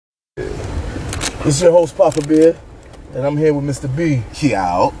This is your host, Papa Bear, and I'm here with Mr. B.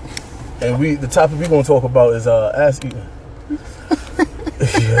 Yo. And the topic we're gonna talk about is ass eating.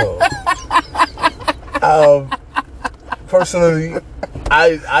 Yo. Personally,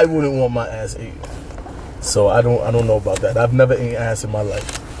 I wouldn't want my ass eaten. So I don't know about that. I've never eaten ass in my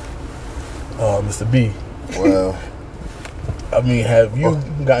life. Mr. B. Well, I mean, have you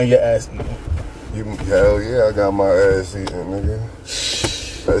gotten your ass eaten? Hell yeah, I got my ass eaten, nigga.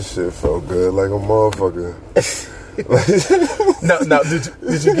 That shit felt good like a motherfucker. Now,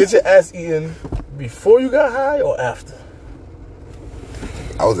 did you get your ass eaten before you got high or after?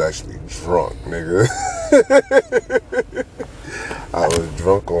 I was actually drunk, nigga. I was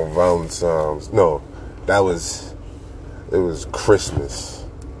drunk on Valentine's. No, it was Christmas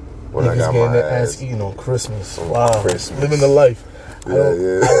when I got my ass eaten on Christmas. Wow, Christmas. Living the life.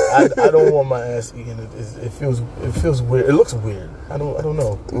 Yeah. I don't want my ass eaten. It feels weird. It looks weird. I don't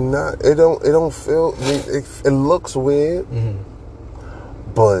know. Nah, it don't feel. It looks weird,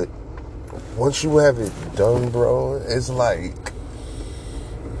 but once you have it done, bro, it's like,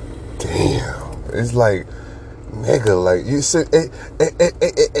 damn. It's like, nigga, like you said,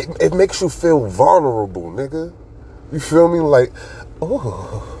 it makes you feel vulnerable, nigga. You feel me? Like,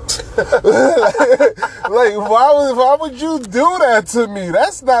 oh. like why would you do that to me?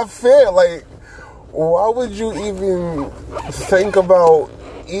 That's not fair. Like, why would you even think about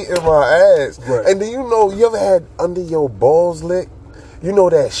eating my ass? Right. And do you know, you ever had under your balls lick? You know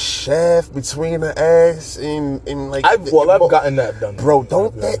that shaft between the ass and like... I've gotten that done. Bro,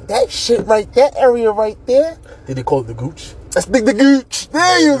 don't that shit right, that area right there. Did they call it the gooch? That's the gooch.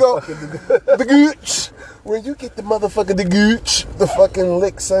 There you go. The gooch. When you get the motherfucker the gooch, the fucking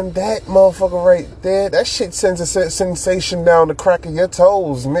licks on that motherfucker right there, that shit sends a sensation down the crack of your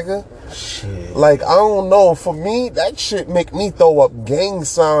toes, nigga. Shit. Like, I don't know. For me, that shit make me throw up gang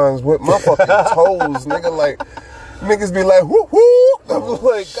signs with my fucking toes, nigga. Like, niggas be like, whoo whoo. I'm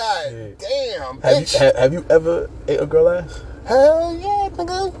like, God shit. Damn, bitch. Have you ever ate a girl ass? Hell yeah,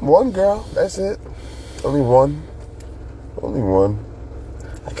 nigga. One girl, that's it. Only one.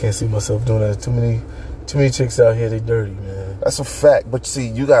 I can't see myself doing that. Too many chicks out here, they dirty, man. That's a fact. But see,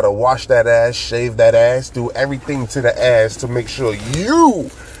 you gotta wash that ass, shave that ass, do everything to the ass to make sure you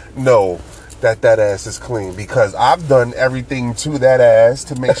know that ass is clean. Because I've done everything to that ass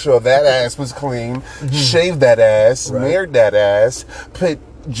to make sure that ass was clean, shaved that ass, smeared that ass, put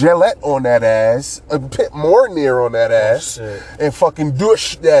Gillette on that ass, put more near on that ass, and fucking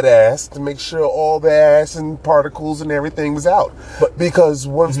douche that ass to make sure all the ass and particles and everything's out. But because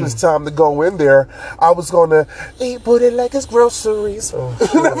once it was time to go in there, I was gonna put it like it's groceries. Oh,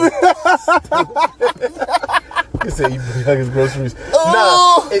 you say eat like it's groceries.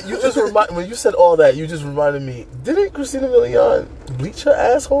 Nah, you just when you said all that, you just reminded me. Didn't Christina Milian bleach her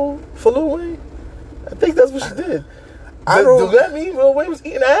asshole for Lil Wayne? I think that's what she did. Do that mean Lil Wayne was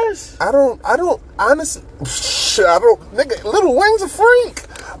eating ass? I don't, honestly, shit, nigga, Lil Wayne's a freak.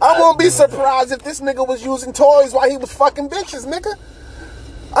 I won't be surprised if this nigga was using toys while he was fucking bitches, nigga.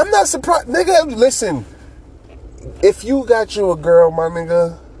 I'm not surprised. Nigga, listen, if you got you a girl, my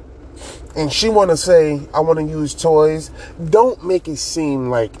nigga, and she want to say, I want to use toys, don't make it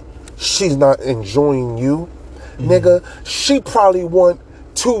seem like she's not enjoying you. Nigga, she probably want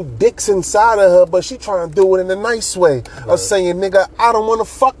 2 dicks inside of her, but she trying to do it in a nice way. Of saying, nigga, I don't want to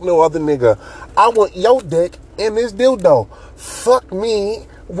fuck no other nigga. I want your dick and this dildo. Fuck me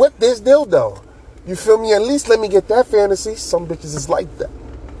with this dildo. You feel me? At least let me get that fantasy. Some bitches is like that.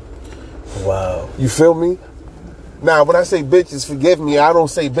 Wow. You feel me? Now, when I say bitches, forgive me, I don't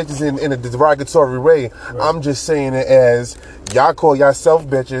say bitches in a derogatory way. Right. I'm just saying it as y'all call yourself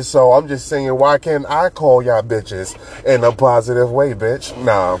bitches, so I'm just saying, why can't I call y'all bitches in a positive way, bitch?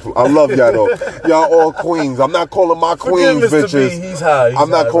 Nah, I love y'all though. Y'all all queens. I'm not calling my queens Mr. bitches. B, he's high. I'm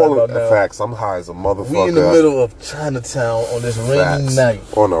not calling right facts. I'm high as a motherfucker. We in the middle of Chinatown on this rainy night.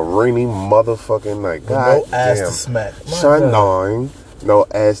 On a rainy motherfucking night. God no ass damn. To smack. Shine, no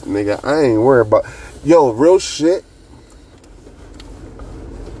ass, nigga. I ain't worried about. Yo, real shit.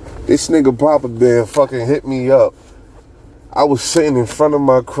 This nigga Papa Bear fucking hit me up. I was sitting in front of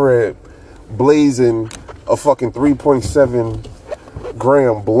my crib, blazing a fucking 3.7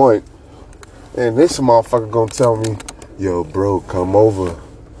 gram blunt, and this motherfucker gonna tell me, yo, bro, come over.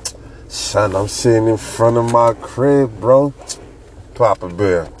 Son, I'm sitting in front of my crib, bro. Papa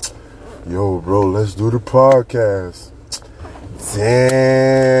Bear, yo, bro, let's do the podcast.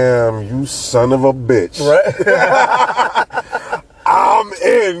 Damn, you son of a bitch. Right? I'm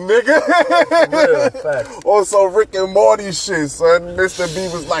in, nigga. Real facts. On some Rick and Morty shit, son. Mr.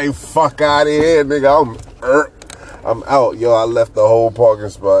 B was like, fuck out of here, nigga. I'm out. Yo, I left the whole parking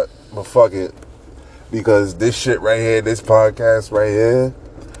spot, but fuck it. because this shit right here, this podcast right here,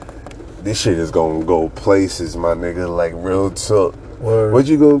 this shit is gonna go places, my nigga. Like real talk. Word. What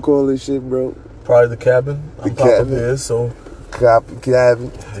you gonna call this shit, bro? Probably the cabin. The I'm top of cabin. here, so Cabin. the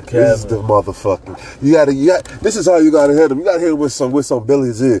This is the cabin. motherfucking. This is how you gotta hit him. You gotta hit him with some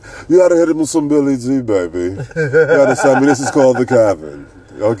Billy Z. You gotta hit him with some Billy Z, baby. You understand me? This is called the cabin.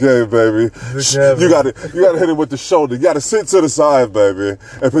 Okay, baby. cabin. You gotta hit him with the shoulder. You gotta sit to the side, baby,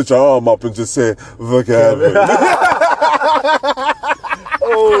 and put your arm up and just say the cabin.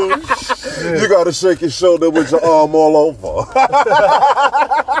 Oh shit! You gotta shake your shoulder with your arm all over.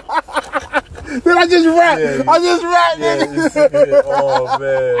 Did I just rap? Yeah, I just rap, Yeah, nigga. oh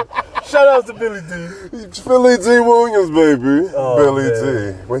man! Shout out to Billy D. Billy D. Williams, baby. Oh, Billy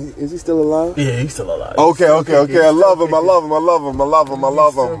man. D. Wait, is he still alive? Yeah, he's still alive. Okay. He's I love him. I love him. I love him. I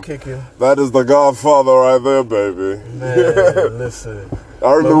love still him. kicking. That is the Godfather right there, baby. Man, listen.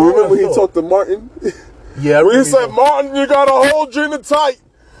 I remember when he talked to Martin. Yeah, When he said, Martin, you gotta hold Gina tight.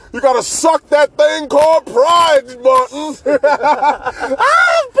 You gotta suck that thing called pride, Martin.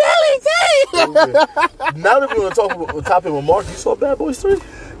 Billy D. Now that we're gonna talk about the topic with Mark, you saw Bad Boys 3?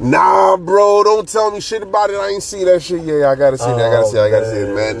 Nah, bro, don't tell me shit about it. I ain't see that shit yet. I gotta see that. I gotta see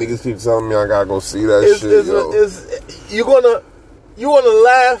it. Man, niggas keep telling me I gotta go see that shit, yo. You gonna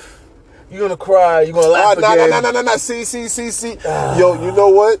laugh? You gonna cry? You gonna laugh again? No. See. Yo, you know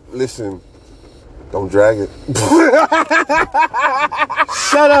what? Listen, don't drag it.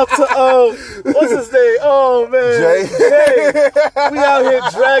 Shout out to what's his name? Oh man, Jay. We out here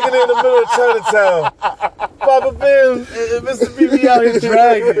dragging in the middle of Chinatown. Papa Bear and Mr. B, we out here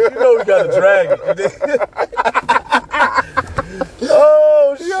dragging. You know we gotta drag it.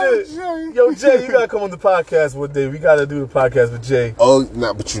 Oh shit! Yo, Jay, you gotta come on the podcast one day. We gotta do the podcast with Jay. Oh,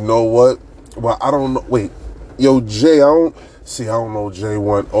 nah, but you know what? Well, I don't know. Wait, yo, Jay, I don't know Jay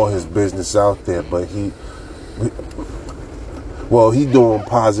want all his business out there, but he doing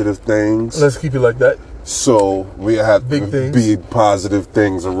positive things. Let's keep it like that. So we have Big to things. be positive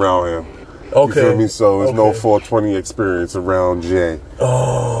things around him. Okay. You feel me? So there's no Okay. 420 experience around Jay.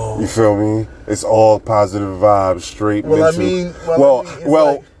 Oh. You feel me? It's all positive vibes, straight Well, I mental. mean, it's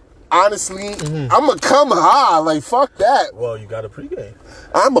like- honestly, I'm gonna come high. Like, fuck that. Well, you got a pregame.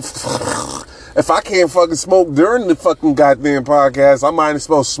 If I can't fucking smoke during the fucking goddamn podcast, I might as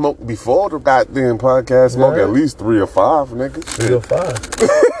well smoke before the goddamn podcast. Smoke Right. at least 3 or 5, nigga. 3 or 5.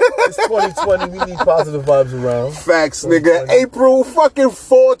 It's 2020. We need positive vibes around. Facts, nigga. April fucking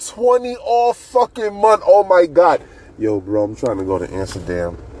 420 all fucking month. Oh my god. Yo, bro, I'm trying to go to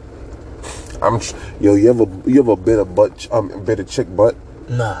Amsterdam. You ever bit a chick butt?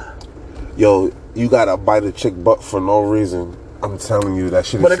 Nah. Yo, you gotta bite a chick butt for no reason. I'm telling you, that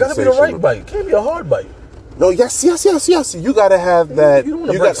shit is But it gotta be the sensational. right bite. It can't be a hard bite. No, yes. You gotta have that. You don't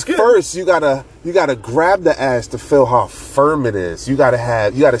wanna break skin. First, you gotta grab the ass to feel how firm it is. You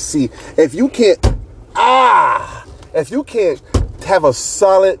gotta see if you can't have a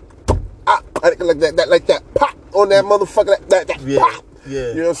solid like that pop on that motherfucker, that Yeah, pop. yeah.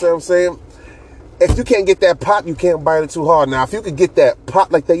 You know what I'm saying? If you can't get that pop, you can't bite it too hard. Now, if you could get that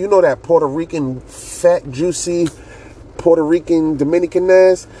pop like that, you know that Puerto Rican fat, juicy Puerto Rican Dominican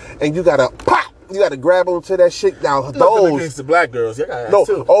ass, and you gotta pop. You gotta grab onto that shit. Now Nothing those. against the black girls. You got No, ass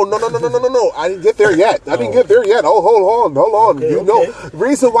too. oh no! I didn't get there yet. Oh, hold on. Okay, you know, okay.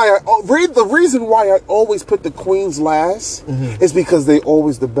 the reason why I always put the queens last is because they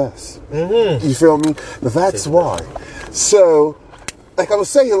always the best. You feel me? That's why. So, like I was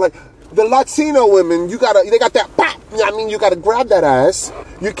saying, like the Latino women, they got that pop. You know what I mean, you gotta grab that ass.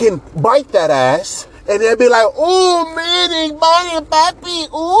 You can bite that ass. And they'll be like, oh, man, it's body, papi.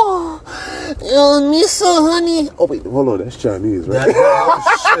 Oh, miso, honey. Oh, wait, hold on. That's Chinese, right? Shit,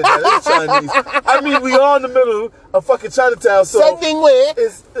 that is Chinese. I mean, we are in the middle of fucking Chinatown, so Something way.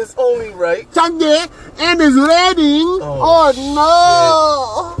 it's only right. Sunday, and it's raining.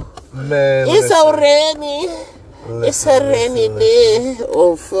 Oh, no. Man, It's listen. already. It's a rainy day.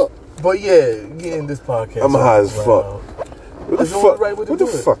 Oh, fuck. But yeah, getting this podcast. I'm high as right fuck. now. What the That's the only fuck? right way to What the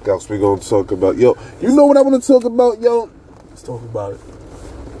do it. fuck else we gonna talk about? Yo, you know what I want to talk about, yo? Let's talk about it.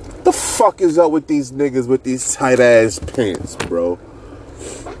 The fuck is up with these niggas with these tight ass pants, bro?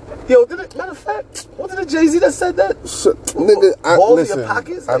 Yo, matter of fact, wasn't it Jay-Z that said that? Nigga, Balls listen. in your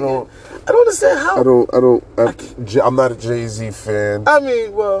pockets? I don't understand how. I'm not a Jay-Z fan. I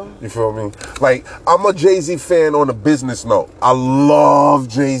mean, well, You feel me? Like, I'm a Jay-Z fan on a business note. I love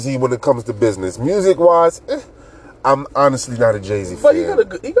Jay-Z when it comes to business. Music-wise, I'm honestly not a Jay-Z fan. but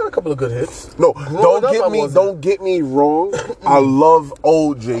he got a couple of good hits. No, Growing up, I wasn't. don't get me wrong. I love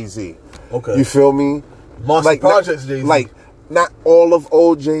old Jay-Z. Okay. You feel me? Monster Projects Jay-Z. Like not all of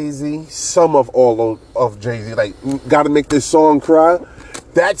old Jay-Z, some of all of Jay-Z. Like, Gotta Make This Song Cry.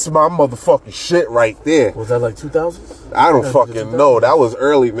 That's my motherfucking shit right there. Was that like 2000s? I don't fucking know. That was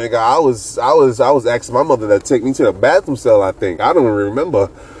early, nigga. I was asking my mother to take me to the bathroom cell, I think. I don't remember.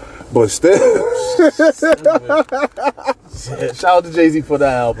 But still. Shout out to Jay-Z for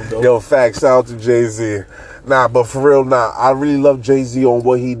that album, though. Yo, facts. Shout out to Jay-Z. Nah, but for real, I really love Jay-Z on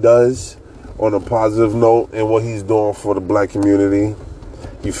what he does on a positive note and what he's doing for the black community.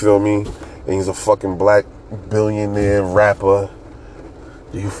 You feel me? And he's a fucking black billionaire rapper.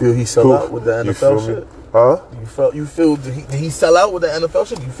 Do you feel he sell out with the NFL shit? Huh? You feel did he sell out with the NFL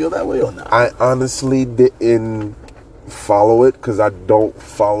shit? Do you feel that way or not? I honestly didn't follow it because I don't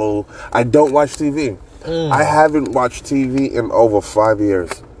watch TV. I haven't watched TV in over 5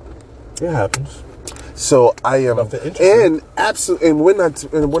 years. It happens. So I am, and absolutely, and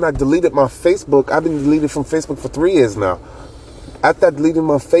when I deleted my Facebook, I've been deleted from Facebook for 3 years now. After deleting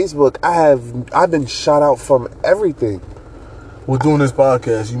my Facebook, I've been shut out from everything. Well, doing this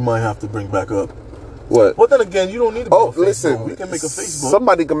podcast, you might have to bring back up. What? Well, then again, you don't need to be on Facebook. Listen, we can make a Facebook.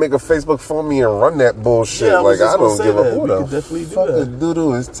 Somebody can make a Facebook for me and run that bullshit. Yeah, I don't give a who the fucking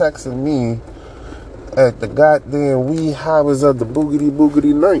doodle is texting me at the goddamn wee hours of the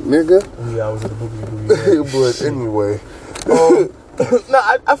boogity night, nigga. Wee hours of the boogity night. But anyway.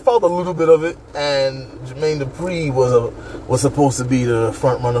 I felt a little bit of it, and Jermaine Dupri was supposed to be the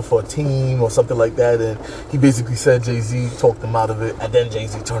front runner for a team or something like that, and he basically said Jay-Z talked him out of it, and then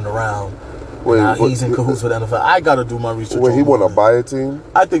Jay-Z turned around. He's in cahoots with NFL. I gotta do my research. He want to buy a team?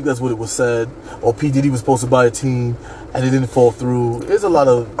 I think that's what it was said. Or P. Diddy was supposed to buy a team, and it didn't fall through. There's a lot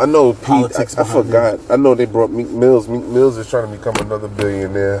of politics. I forgot. I know they brought Meek Mills. Meek Mills is trying to become another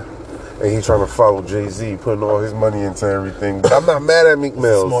billionaire. And he's trying to follow Jay-Z, putting all his money into everything. But I'm not mad at Meek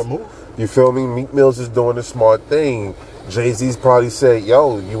Mills. Smart move. You feel me? Meek Mills is doing the smart thing. Jay-Z's probably said,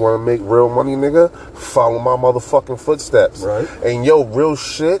 yo, you want to make real money, nigga? Follow my motherfucking footsteps. Right. And yo, real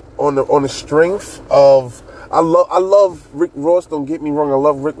shit on the strength of... I love Rick Ross, don't get me wrong. I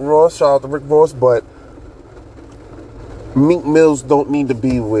love Rick Ross. Shout out to Rick Ross. But Meek Mills don't need to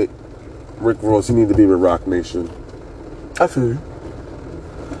be with Rick Ross. He need to be with Rock Nation. I feel you.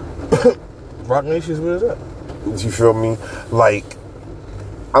 Rock Nation's where is that? You feel me? Like,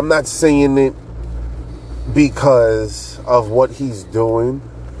 I'm not saying it because of what he's doing,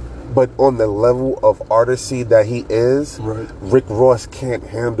 but on the level of artistry that he is, right. Rick Ross can't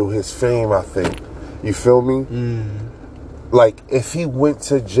handle his fame, I think. You feel me? Like, if he went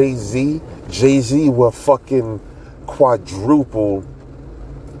to Jay-Z, Jay-Z will fucking quadruple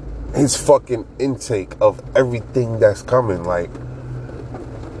his fucking intake of everything that's coming. Like,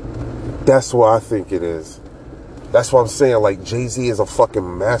 that's what I think it is. That's what I'm saying. Like, Jay-Z is a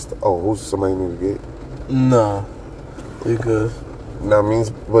fucking master. Oh, who's somebody need to get? Nah. You're good. Know what I mean?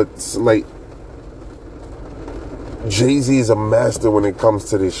 But, like, Jay-Z is a master when it comes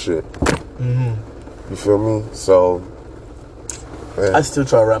to this shit. You feel me? So, man. I still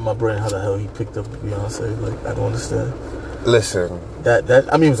try to wrap my brain how the hell he picked up Beyonce. Like, I don't understand. Listen. I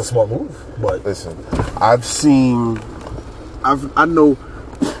mean, it was a smart move, but... Listen.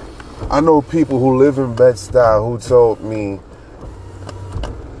 I know people who live in Bed-Stuy who told me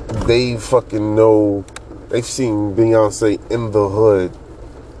they fucking know, they've seen Beyonce in the hood,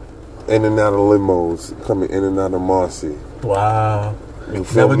 in and out of limos, coming in and out of Marcy. Wow. You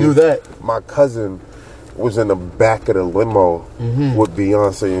feel Never me? knew that. My cousin was in the back of the limo with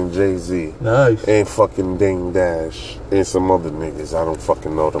Beyonce and Jay-Z. Nice. And fucking Dame Dash and some other niggas. I don't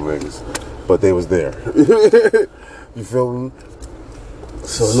fucking know them niggas. But they was there. You feel me?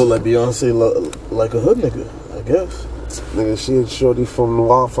 So it looked like Beyonce like a hood nigga, I guess. Nigga, she a shorty from New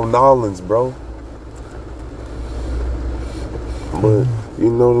Orleans, bro. But you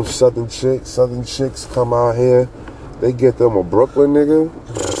know them southern chicks come out here, they get them a Brooklyn nigga.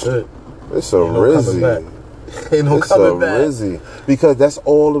 That's it. It's a Rizzy. Ain't no coming back. Rizzy. Because that's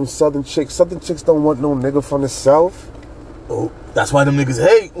all them southern chicks. Southern chicks don't want no nigga from the south. Oh, that's why them niggas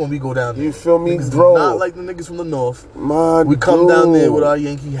hate when we go down there. You feel me, niggas bro? Do not like the niggas from the north. We come down there with our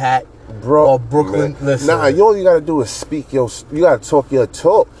Yankee hat, bro. Or Brooklyn. Listen. Nah, all you gotta do is speak you gotta talk your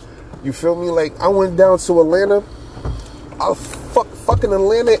talk. You feel me? Like, I went down to Atlanta. Fucking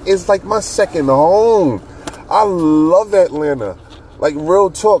Atlanta is like my second home. I love Atlanta. Like, real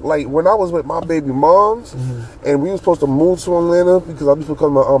talk. Like, when I was with my baby moms, and we were supposed to move to Atlanta because I was supposed to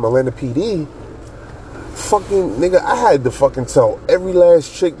become Atlanta PD. Fucking nigga, I had to fucking tell every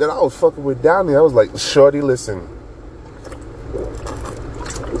last chick that I was fucking with down there. I was like, shorty, listen.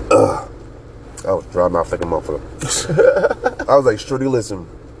 I was dry mouth like a motherfucker. I was like, shorty, listen.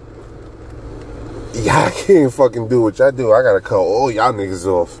 y'all can't fucking do what y'all do. I gotta cut all y'all niggas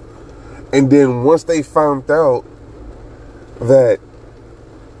off. And then once they found out that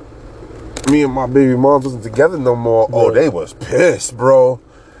me and my baby mom wasn't together no more, oh, they was pissed, bro.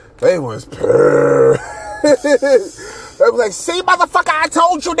 They was pissed. They was like, see, motherfucker, I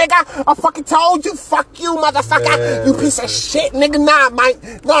told you, nigga. I fucking told you. Fuck you, motherfucker. Man, you piece of shit, nigga. Nah, Mike.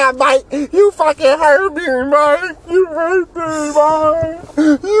 You fucking hurt me, Mike. You hurt me, Mike.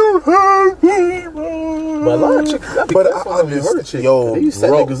 You hurt me, Mike. But a lot of chicks, I mean, hurt chicks. Yo, they set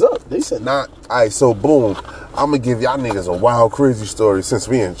niggas up. They said, nah. Alright, so boom. I'm gonna give y'all niggas a wild, crazy story. Since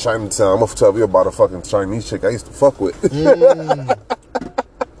we in Chinatown, I'm gonna tell you about a fucking Chinese chick I used to fuck with.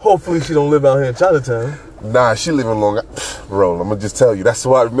 Hopefully she don't live out here in Chinatown. Nah, she living long. Bro, I'm gonna just tell you. That's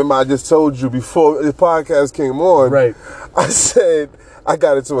why, remember I just told you before the podcast came on. Right. I said I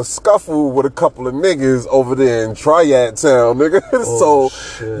got into a scuffle with a couple of niggas over there in Triad Town, nigga. Oh, so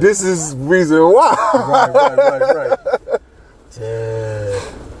shit. this is reason why. Right. Damn.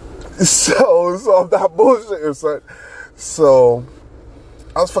 So I'm not bullshitting, son. So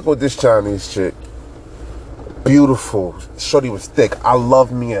I was fucking with this Chinese chick. Beautiful. Shorty was thick. I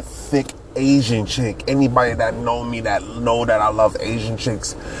love me a thick Asian chick. Anybody that know me that know that I love Asian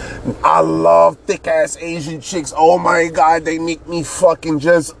chicks. I love thick ass Asian chicks. Oh my God, they make me fucking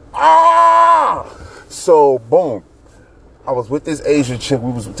just So boom, I was with this Asian chick.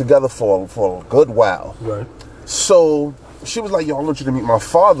 We was together for a good while. Right. So she was like, yo, I want you to meet my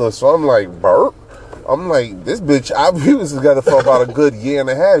father. So I'm like, Bert? I'm like, this bitch, we was together for about a good year and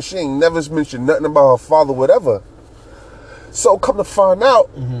a half. She ain't never mentioned nothing about her father, whatever. So come to find out,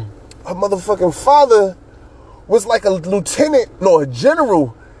 her motherfucking father was like a lieutenant, no, a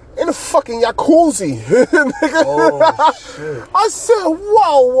general in a fucking jacuzzi. Oh, shit. I said,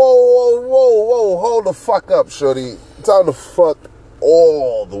 whoa, hold the fuck up, shorty. Time to fuck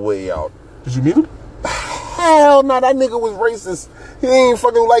all the way out. Did you meet him? Hell no, that nigga was racist. He ain't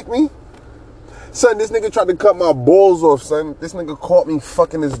fucking like me. Son, this nigga tried to cut my balls off, son. This nigga caught me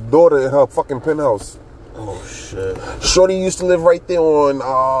fucking his daughter in her fucking penthouse. Oh, shit. Shorty used to live right there on,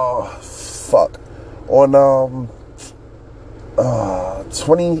 on,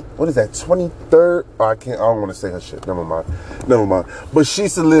 23rd? Oh, I don't want to say her shit. Never mind. But she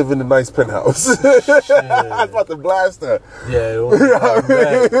used to live in a nice penthouse. I was about to blast her. Yeah,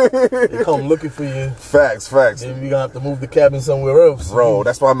 they come looking for you. Facts. Then we gonna have to move the cabin somewhere else. Bro,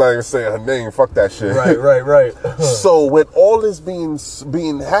 that's why I'm not even saying her name. Fuck that shit. Right. So with all this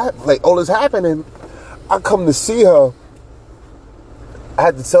all this happening, I come to see her. I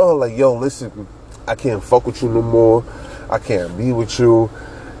had to tell her, like, yo, listen, I can't fuck with you no more. I can't be with you.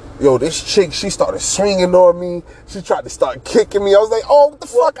 Yo, this chick, she started swinging on me. She tried to start kicking me. I was like, oh, get the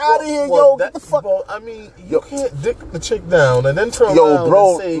fuck out of here, yo. Get the fuck. Well, I mean, you can't dick the chick down and then turn around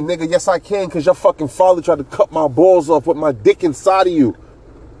bro, and say, nigga, yes I can, because your fucking father tried to cut my balls off with my dick inside of you.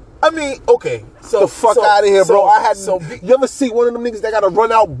 I mean, okay. So the fuck out of here, bro. You ever see one of them niggas that got to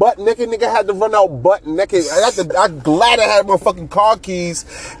run out butt naked? Nigga had to run out butt naked. I'm glad I had my fucking car keys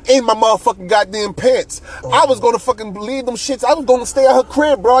in my motherfucking goddamn pants. I was going to fucking leave them shits. I was going to stay at her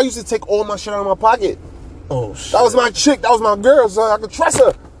crib, bro. I used to take all my shit out of my pocket. Oh, shit. That was my chick. That was my girl, so I could trust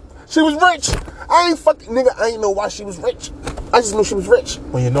her. She was rich. I ain't know why she was rich. I just knew she was rich.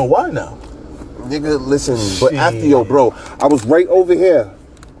 Well, you know why now. Nigga, listen, but after, bro, I was right over here.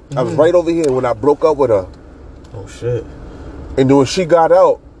 I was right over here when I broke up with her. Oh, shit. And then when she got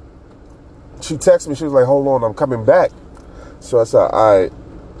out, she texted me. She was like, hold on, I'm coming back. So I said, all right.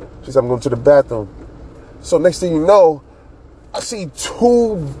 She said, I'm going to the bathroom. So next thing you know, I see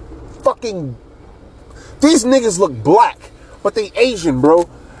two fucking... These niggas look black, but they Asian, bro.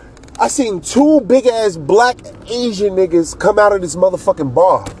 I seen two big-ass black Asian niggas come out of this motherfucking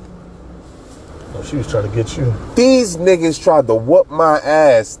bar. Oh, she was trying to get you. These niggas tried to whoop my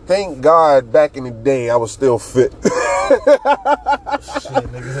ass. Thank God back in the day I was still fit. Shit,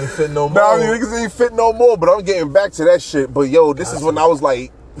 niggas ain't fit no more. Nah, niggas ain't fit no more, but I'm getting back to that shit. But yo, this is when I was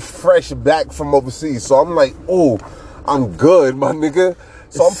like fresh back from overseas. So I'm like, oh, I'm good, my nigga.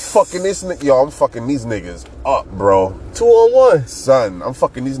 So I'm fucking this nigga. Yo, I'm fucking these niggas up, bro. 2-on-1. Son, I'm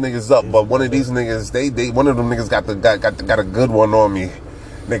fucking these niggas up. But one of these niggas, one of them niggas got a good one on me.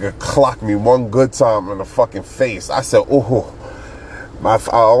 Nigga clocked me one good time in the fucking face. I said, ooh, I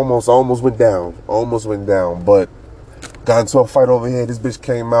almost went down. But got into a fight over here. This bitch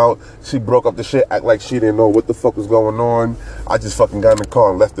came out. She broke up the shit, act like she didn't know what the fuck was going on. I just fucking got in the car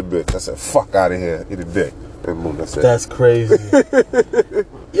and left the bitch. I said, fuck out of here. Eat a dick. And boom, that's it. That's crazy.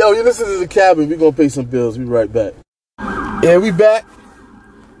 Yo, you listen to The Cabin. We gonna pay some bills. We right back. Yeah, we back.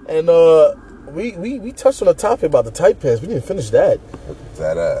 And we touched on a topic about the tight pants. We didn't finish that.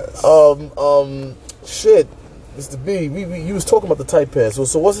 That ass. Shit, Mr. B, you was talking about the tight pants.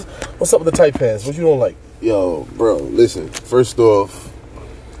 So what's up with the tight pants? What you don't like? Yo, bro, listen. First off,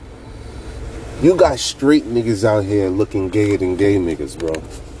 you got straight niggas out here looking gayer than gay niggas, bro.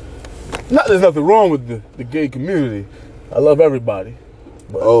 There's nothing wrong with the gay community. I love everybody.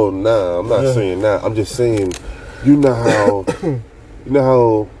 But. Oh, nah, I'm not saying that. I'm just saying, you know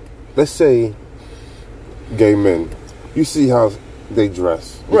how, let's say, gay men, you see how they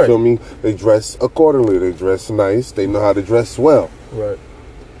dress. You feel me? They dress accordingly. They dress nice. They know how to dress well. Right.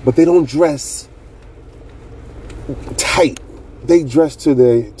 But they don't dress tight. They dress to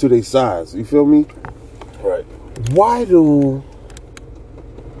their size. You feel me? Right. Why do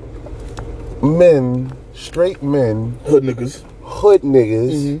men, straight men, hood niggas,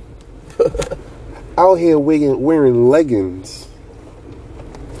 out here wearing leggings?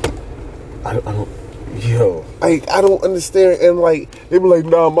 I don't. Yo. I don't understand. And like, they be like,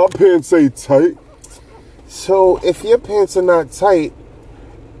 nah, my pants ain't tight. So if your pants are not tight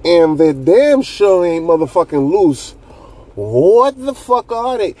and they damn sure ain't motherfucking loose, what the fuck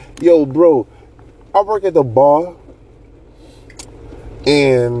are they? Yo, bro, I work at the bar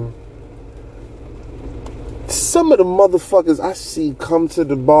and some of the motherfuckers I see come to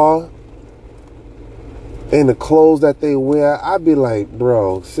the bar and the clothes that they wear, I be like,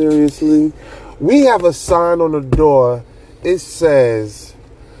 bro, seriously? We have a sign on the door. It says,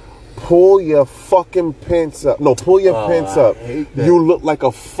 pull your fucking pants up. No, pull your pants up. You look like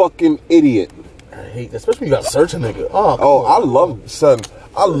a fucking idiot. I hate that. Especially when you got to search a nigga.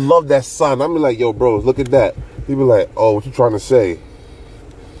 I love that sign. I be like, yo, bro, look at that. He be like, oh, what you trying to say?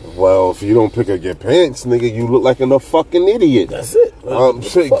 Well, if you don't pick up your pants, nigga, you look like a fucking idiot. That's it.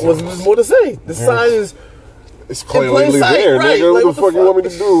 Wasn't more to say. The sign is... It's clearly there, right? Nigga. Like, what the fuck you want me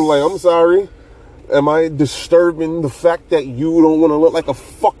to do? Like, I'm sorry. Am I disturbing the fact that you don't want to look like a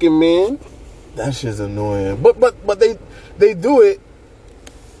fucking man? That shit's annoying. But they do it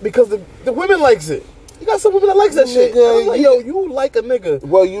because the women likes it. You got some women that likes that shit. Like, yo, you like a nigga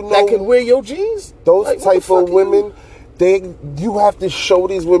that can wear your jeans? Those like, type of women, you have to show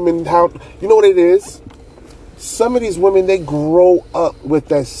these women how, you know what it is? Some of these women, they grow up with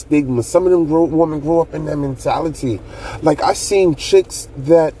that stigma. Some of them women grow up in that mentality. Like, I seen chicks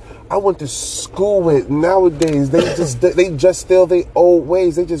that I went to school with nowadays. They just still their old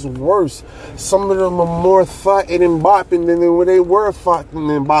ways. They just worse. Some of them are more thotting and bopping than when they were thotting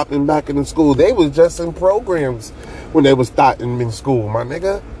and bopping back in the school. They was just in programs when they was thotting in school, my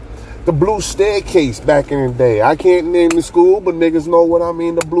nigga. The Blue Staircase back in the day. I can't name the school, but niggas know what I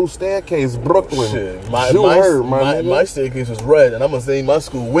mean. The Blue Staircase, Brooklyn. Shit. My staircase was red, and I'm gonna say my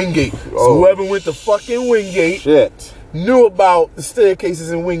school, Wingate. So whoever went to fucking Wingate knew about the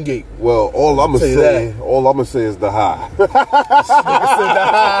staircases in Wingate. Well, all I'm gonna say is the high.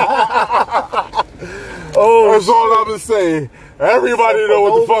 Oh, that's all I'm gonna say. Everybody know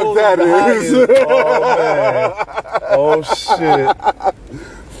what the fuck that is. Oh shit.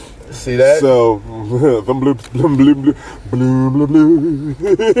 See that? So,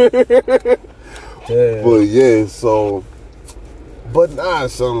 but yeah, so, but nah,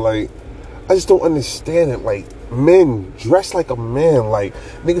 son, like, I just don't understand it. Like, men dress like a man. Like,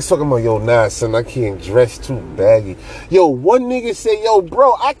 niggas talking about, yo, nah, son, I can't dress too baggy. Yo, one nigga say, yo,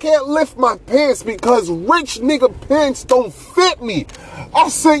 bro, I can't lift my pants because rich nigga pants don't fit me. I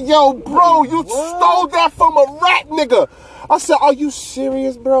said, yo, bro, you stole that from a rat nigga. I said, are you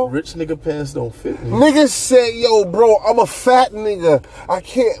serious, bro? Rich nigga pants don't fit me. Niggas say, yo, bro, I'm a fat nigga. I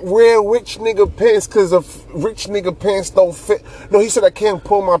can't wear rich nigga pants because rich nigga pants don't fit. No, he said I can't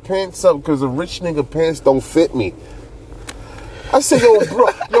pull my pants up because the rich nigga pants don't fit me. I said, yo, bro,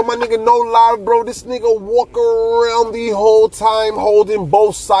 yo, my nigga, no lie, bro. This nigga walk around the whole time holding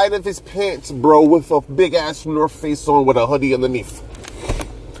both sides of his pants, bro, with a big ass North Face on with a hoodie underneath.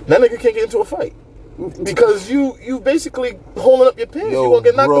 That nigga can't get into a fight. Because you basically holding up your pants, you gonna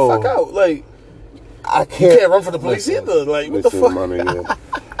get knocked the fuck out. Like, I can't. You can't run for the police either. Like, what the fuck?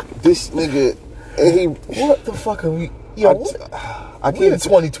 This nigga, what the fuck are we? Yo, I can't.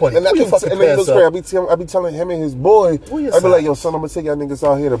 2020. And I be telling him and his boy. I be like, yo, son, I'm gonna take y'all niggas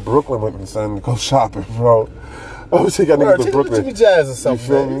out here to Brooklyn with me, son, to go shopping, bro. I'm gonna take y'all niggas to Brooklyn. Jimmy Jazz or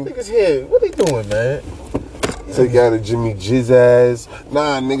something. Man. These niggas here. What they doing, man? Take y'all to Jimmy Jizzazz.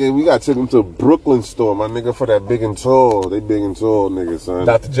 Nah, nigga, we gotta take them to a Brooklyn store, my nigga, for that big and tall. They big and tall, nigga, son.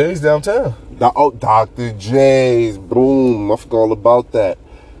 Dr. J's downtown. Dr. J's. Boom. I forgot all about that.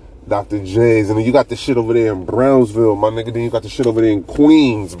 Dr. J's. And then you got the shit over there in Brownsville, my nigga. Then you got the shit over there in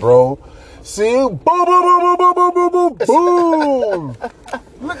Queens, bro. See? Boom, boom, boom, boom, boom, boom, boom, boom.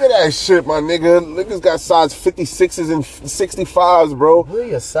 Look at that shit, my nigga. Niggas got size 56s and 65s, bro. Where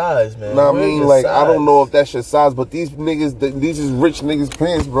your size, man? Know what I mean? Like, I don't know if that's your size, but these niggas, these is rich niggas'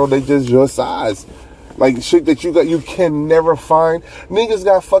 pants, bro. They just your size. Like, shit that you can never find. Niggas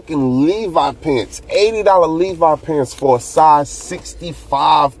got fucking Levi pants. $80 Levi pants for a size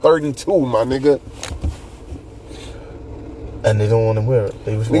 65, 32, my nigga. And they don't want to wear it.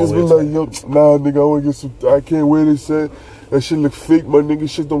 They just Niggas be like, yo, nah, nigga, I want to get some, I can't wear this shit. That shit look fake, my nigga.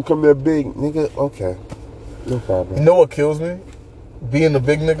 Shit don't come that big. Nigga, okay. No problem. You know what kills me? Being a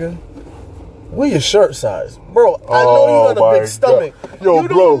big nigga. Wear your shirt size. Bro, I know you got a big stomach. Yo, you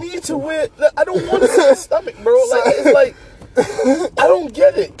bro. don't need to wear, I don't want to see your stomach, bro. Like, it's like, I don't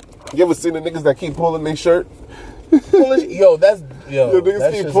get it. You ever seen the niggas that keep pulling their shirt? Yo, Yo,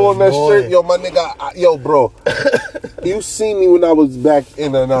 niggas keep pulling that shirt. Yo, my nigga, yo, bro. You seen me when I was back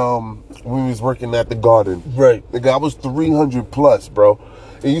in when we was working at the Garden. Right. Nigga, I was 300 plus, bro.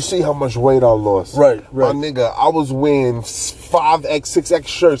 And you see how much weight I lost. Right. My nigga, I was wearing 5X, 6X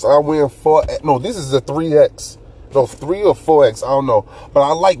shirts. I'm wearing 4X. No, this is a 3X. No, 3 or 4X, I don't know. But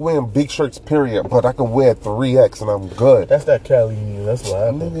I like wearing big shirts, period. But I can wear 3X and I'm good. That's that Cali in you. That's what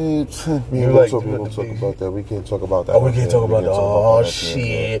happened. Nigga, we don't talk about that. We can't talk about that. Oh, we can't talk about that. Oh,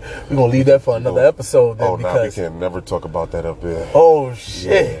 shit. We're going to leave that for another episode then. Oh, nah, we can never talk about that up there. Oh,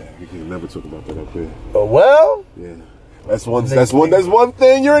 shit. Yeah, we can never talk about that up there. Oh, well. Yeah. That's one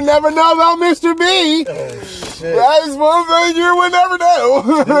thing you'll never know about Mr. B. Oh, shit. That is one thing you will never know.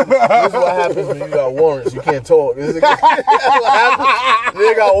 This is what happens when you got warrants. You can't talk. This is what happens.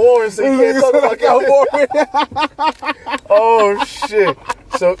 You got warrants, so you can't talk about warrants. Oh, shit.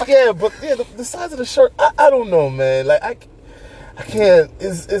 So, yeah, but yeah, the size of the shirt, I don't know, man. Like, I can't.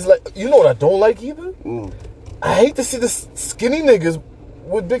 It's like, you know what I don't like either? I hate to see the skinny niggas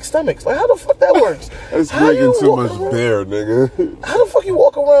with big stomachs. Like, how the fuck that works? That's drinking too much beer, nigga. How the fuck you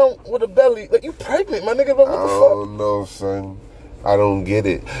walk around with a belly? Like, you pregnant, my nigga. Like, what the fuck? I don't know, son. I don't get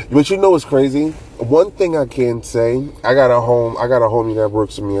it. But you know what's crazy? One thing I can say, I got a homie that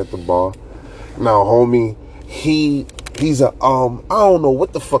works with me at the bar. Now, homie, he's a, I don't know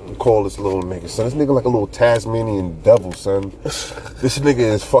what the fuck you call this little nigga, son. This nigga like a little Tasmanian devil, son. This nigga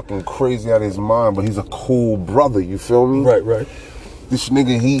is fucking crazy out of his mind, but he's a cool brother, you feel me? Right. This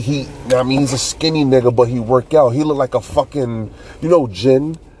nigga, he's a skinny nigga, but he work out. He look like a fucking, you know,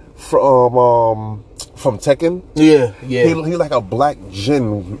 Jin from Tekken? Yeah. He like a black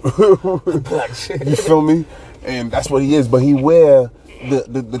Jin. Black Jin. You feel me? And that's what he is, but he wear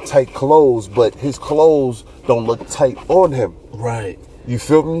the tight clothes, but his clothes don't look tight on him. Right. You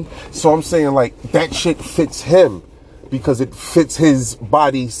feel me? So I'm saying, like, that shit fits him because it fits his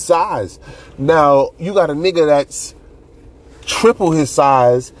body size. Now, you got a nigga that's triple his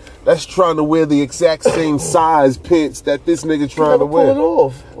size that's trying to wear the exact same size pants that this nigga trying to wear. Pull it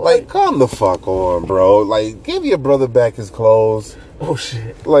off. Like, come the fuck on, bro. Like, give your brother back his clothes. Oh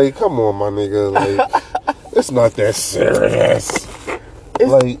shit. Like, come on, my nigga. Like, it's not that serious.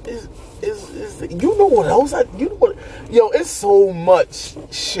 You know what else? Yo, it's so much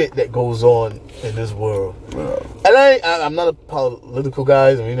shit that goes on in this world. And I'm not a political guy.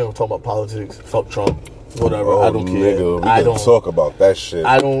 I mean, you never talk about politics. Fuck Trump. Whatever, I don't care. Nigga, we don't talk about that shit.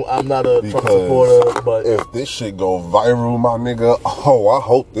 I'm not a Trump supporter, but if this shit go viral, my nigga, I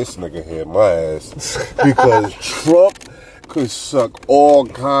hope this nigga hit my ass. Because Trump could suck all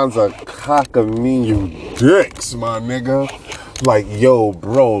kinds of cockamamie dicks, my nigga. Like, yo,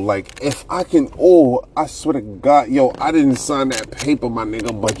 bro, like, if I can, I swear to God, yo, I didn't sign that paper, my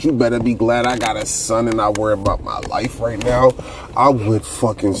nigga, but you better be glad I got a son and I worry about my life right now. I would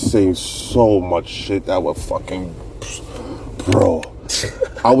fucking say so much shit that would fucking, bro.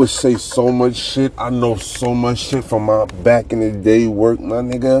 I would say so much shit. I know so much shit from my back in the day work, my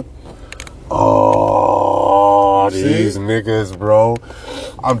nigga. Oh, these niggas, bro.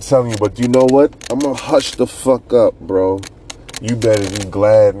 I'm telling you, but you know what? I'm gonna hush the fuck up, bro. You better be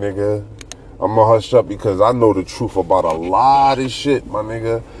glad, nigga. I'm gonna hush up because I know the truth about a lot of shit, my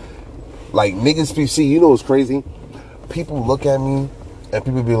nigga. Like, niggas, see, you know what's crazy? People look at me and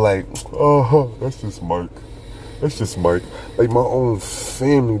people be like, oh, that's just Mark. That's just Mark. Like, my own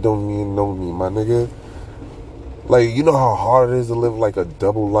family don't even know me, my nigga. Like, you know how hard it is to live like a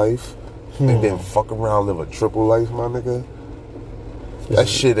double life and then fuck around live a triple life, my nigga? That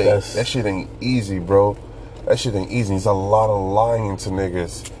shit ain't easy, bro. That shit ain't easy. It's a lot of lying to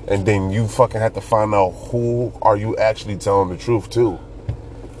niggas. And then you fucking have to find out who are you actually telling the truth to.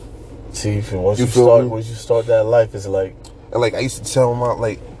 See, once you start that life, it's like... And like, I used to tell my,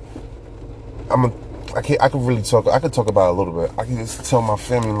 like... I could talk about it a little bit. I can just tell my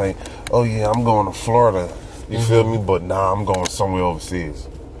family, like, oh yeah, I'm going to Florida You feel me? But nah, I'm going somewhere overseas.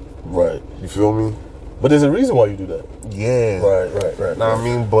 Right. You feel me? But there's a reason why you do that. Yeah. Right. Know what I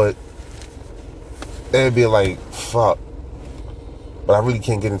mean? But it'd be like, fuck. But I really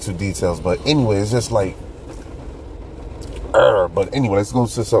can't get into details. But anyway, it's just like, but anyway, let's go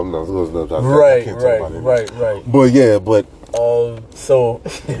to something else. Right. But yeah, but so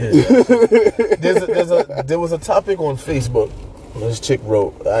there was a topic on Facebook. This chick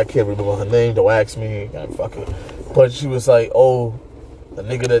wrote, I can't remember her name. Don't ask me. Fuck it. But she was like, "Oh, a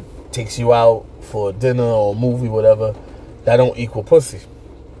nigga that takes you out for dinner or a movie, whatever, that don't equal pussy."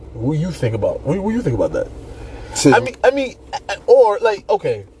 What do you think about? What do you think about that? I mean, or like,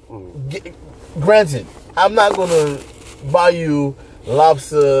 okay, granted, I'm not gonna buy you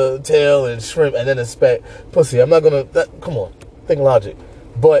lobster tail and shrimp and then expect pussy. I'm not gonna. Come on, think logic.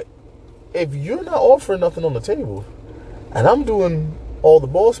 But if you're not offering nothing on the table, and I'm doing all the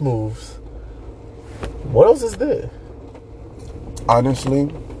boss moves, what else is there? Honestly,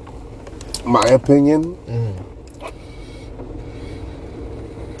 my opinion,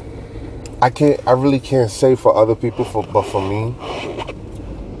 I really can't say for other people, but for me,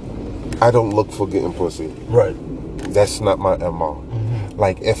 I don't look for getting pussy. Right. That's not my MO.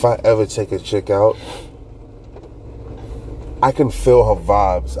 Like, if I ever take a chick out, I can feel her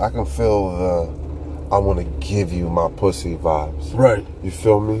vibes. I can feel I want to give you my pussy vibes. Right. You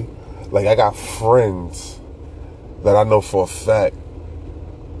feel me? Like, I got friends that I know for a fact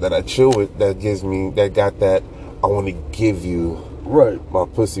that I chill with that got that I want to give you my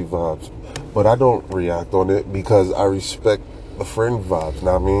pussy vibes. But I don't react on it because I respect the friend vibes.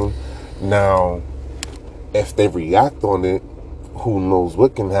 Know what I mean? Now, if they react on it, who knows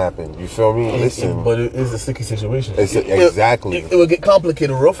what can happen? You feel me? Listen, but it is a sticky situation. Exactly. It will get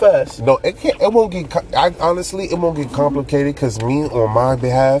complicated real fast. No, it can't. It won't get. Honestly, it won't get complicated because me, on my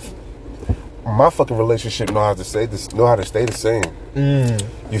behalf, my fucking relationship know how to stay the same.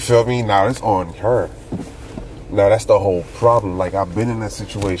 You feel me? Now it's on her. Now that's the whole problem. Like, I've been in that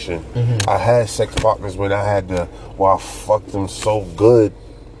situation. I had sex partners when I fucked them so good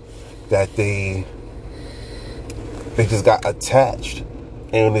that they just got attached,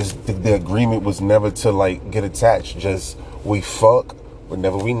 and the agreement was never to like get attached. Just we fuck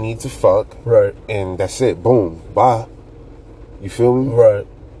whenever we need to fuck, right? And that's it. Boom, bye. You feel me? Right.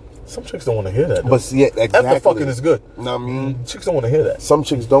 Some chicks don't want to hear that, though. But yeah, exactly. After fucking is good. Know what I mean? Chicks don't want to hear that. Some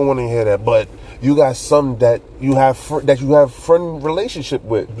chicks don't want to hear that, but you got some that you have friend relationship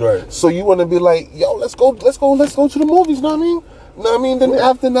with. Right. So you want to be like, yo, let's go to the movies. Know what I mean? Know what I mean? Then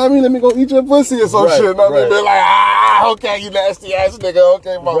after, know what I mean? Let me go eat your pussy or some shit. Know what I mean? Be like, okay, you nasty ass nigga.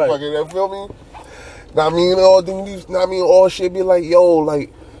 Okay, motherfucker. You feel me? Know what I mean? All shit be like, yo,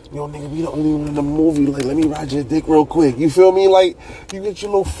 nigga, we the only one in the movie. Like, let me ride your dick real quick. You feel me? Like, you get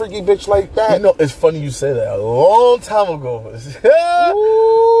your little freaky bitch like that. You know, it's funny you say that. A long time ago.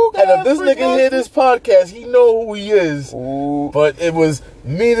 Ooh, and if this nigga hear this podcast, he know who he is. Ooh. But it was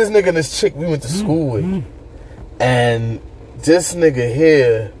me, this nigga, and this chick we went to school with. And this nigga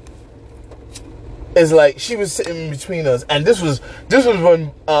here is like, she was sitting in between us. And this was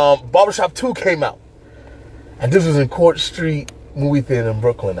when Barbershop 2 came out. And this was in Court Street movie theater in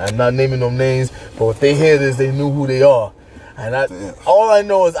Brooklyn. I'm not naming no names, but if they hear this, they knew who they are. And all I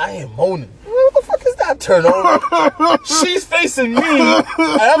know is I am moaning. What the fuck is that turn over? She's facing me, and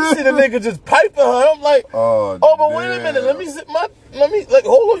I'm seeing the nigga just piping her. I'm like, but wait a minute, let me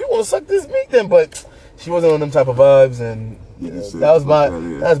hold on, you want to suck this meat then? But she wasn't on them type of vibes, and that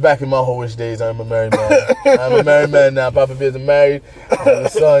was back in my hoish days. I'm a married man. I'm a married man now. Papa Bears is married. I have a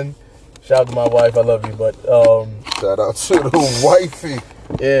son. Shout out to my wife, I love you, but shout out to the wifey.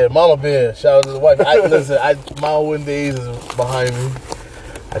 Yeah, Mama Bear. Shout out to the wife. My old days is behind me.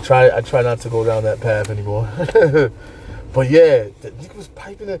 I try not to go down that path anymore. But yeah, the nigga was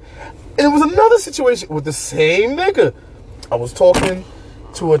piping it. And it was another situation with the same nigga. I was talking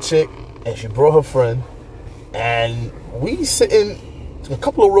to a chick, and she brought her friend, and we sitting a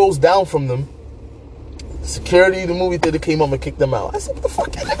couple of rows down from them. Security, the movie theater came up and kicked them out. I said, what the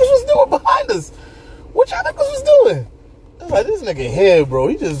fuck y'all niggas was doing behind us? What y'all niggas was doing? I was like, this nigga here, bro,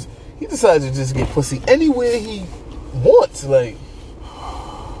 he decided to just get pussy anywhere he wants. Like,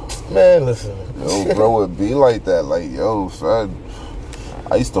 man, listen. Yo, bro, it be like that. Like, yo, son,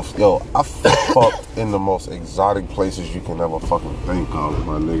 I fucked in the most exotic places you can ever fucking think of,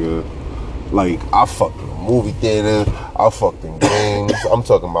 my nigga. Like, I fucked in a movie theater, I fucked in games. I'm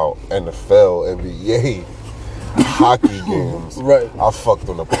talking about NFL, NBA, hockey games. Right. I fucked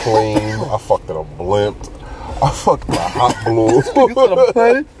on a plane, I fucked in a blimp, I fucked in a hot balloon. You on a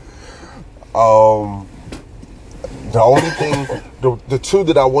plane? The only thing, the two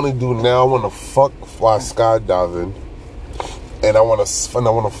that I want to do now, I want to fuck while skydiving, and I want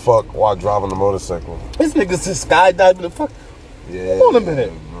to fuck while driving a motorcycle. This nigga said skydiving and fuck. Yeah. Hold on a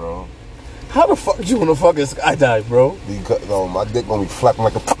minute, bro. How the fuck you wanna fucking skydive, bro? Because my dick gonna be flapping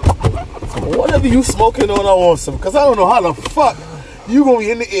like a. Whatever you smoking on, I want some. Cause I don't know how the fuck you gonna be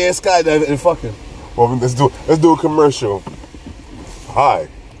in the air skydiving and fucking. Well, let's do a commercial. Hi.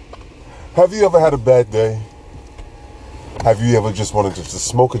 Have you ever had a bad day? Have you ever just wanted to just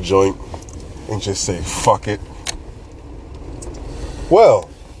smoke a joint and just say fuck it? Well,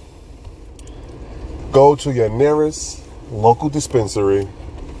 go to your nearest local dispensary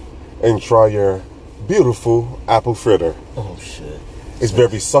and try your beautiful apple fritter. Oh shit. It's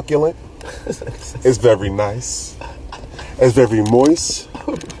very succulent. It's very nice. It's very moist.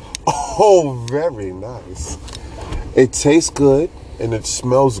 Oh, very nice. It tastes good and it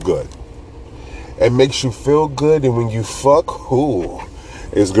smells good. It makes you feel good, and when you fuck, ooh,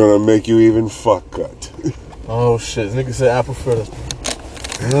 it's gonna make you even fuck good. Oh shit, this nigga said apple fritter.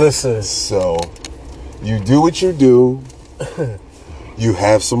 Listen. So, you do what you do. You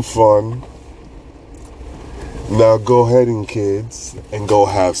have some fun. Now go ahead and kids, and go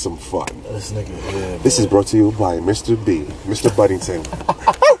have some fun. This nigga here. This is brought to you by Mr. B, Mr. Buddington.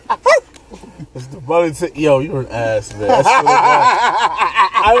 Mr. Buddington, yo, you're an ass, man.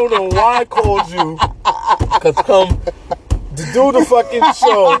 I don't know why I called you to come to do the fucking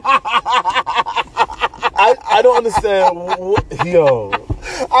show. I don't understand.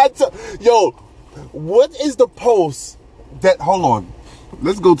 Yo, what is the post that? Hold on,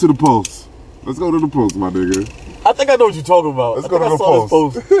 let's go to the post. Let's go to the post, my nigga. I think I know what you're talking about. Let's go to the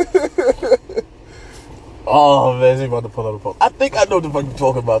post. Oh man, he's about to pull out the post. I think I know what the fuck you're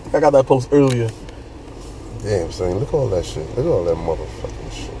talking about. I think I got that post earlier. Damn, son, look at all that shit. Look at all that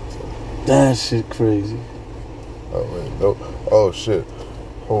motherfucking shit. Son. That shit crazy. Oh wait, no. Oh shit.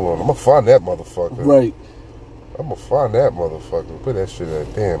 Hold on, I'm gonna find that motherfucker. Right. I'm gonna find that motherfucker. Put that shit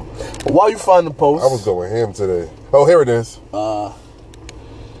in. Damn. While you find the post, I was going ham today. Oh, here it is.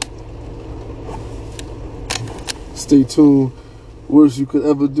 Stay tuned. Worst you could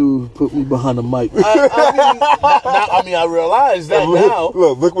ever do, put me behind the mic. I mean, I realize that now.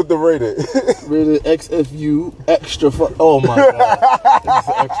 Look what the rated. Rated XFU, extra fuck. Oh my god, this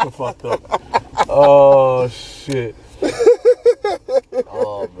is extra fucked up. Oh shit.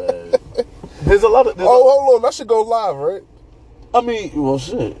 Oh man. There's a lot of. Hold on, that should go live, right? I mean, well,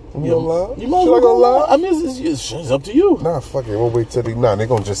 shit. You go live? You might as well go live. I mean, it's up to you. Nah, fuck it. We'll wait till they. Nah, they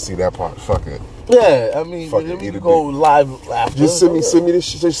gonna just see that part. Fuck it. Yeah, I mean, we can go live after. Just send me this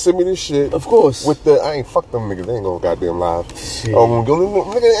shit. Just send me this shit. Of course. With the, I ain't fuck them niggas. They ain't gonna goddamn live. Shit.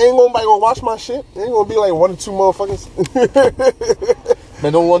 Nigga, ain't nobody gonna watch my shit. It ain't gonna be like 1 or 2 motherfuckers.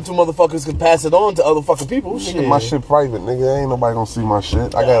 Man, no 1, 2 motherfuckers can pass it on to other fucking people. Nigga, Shit. my shit private, nigga. Ain't nobody gonna see my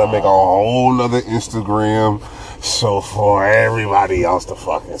shit. I gotta make a whole nother Instagram so for everybody else to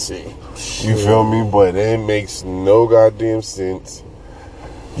fucking see. Shit. You feel me? But it makes no goddamn sense.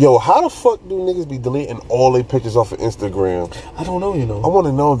 Yo, how the fuck do niggas be deleting all their pictures off of Instagram? I don't know, you know. I want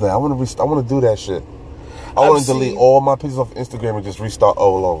to know that. I want to do that shit. I want to delete all my pictures off Instagram and just restart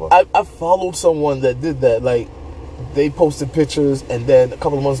all over. I followed someone that did that. Like, they posted pictures, and then a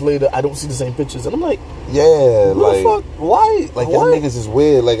couple of months later, I don't see the same pictures, and I'm like, yeah, like, the fuck? Why? Like, y'all niggas is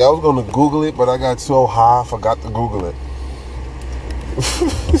weird. Like, I was gonna Google it, but I got so high, I forgot to Google it.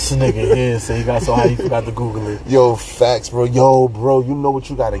 This nigga here say he got so high he forgot to Google it. Yo, facts, bro. Yo, bro, you know what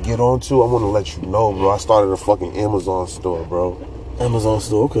you gotta get onto? I want to let you know, bro. I started a fucking Amazon store, bro. Amazon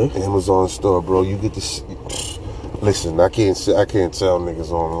store, okay. Amazon store, bro. You get this. Listen, I can't tell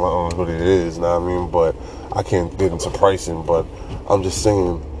niggas on what it is, know what I mean? But I can't get into pricing. But I'm just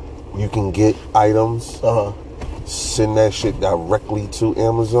saying, you can get items, send that shit directly to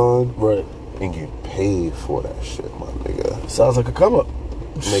Amazon, right, and get paid for that shit, my nigga. Sounds like a come up.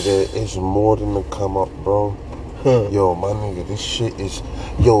 Nigga, it's more than a come up, bro. Yo, my nigga, this shit is...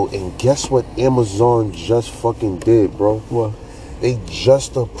 Yo, and guess what Amazon just fucking did, bro? What? They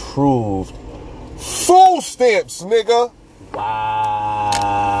just approved food stamps, nigga.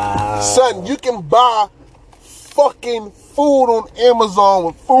 Wow. Son, you can buy fucking food on Amazon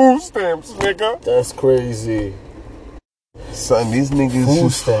with food stamps, nigga. That's crazy. Son, these niggas food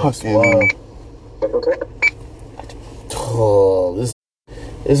is stamps, fucking... Wow. Oh, this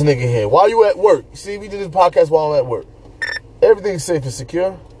nigga here. While you at work, see, we did this podcast while I'm at work. Everything's safe and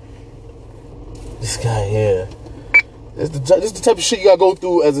secure. This guy here. This is the type of shit you gotta go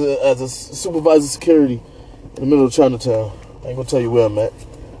through as a supervisor of security in the middle of Chinatown. I ain't gonna tell you where I'm at.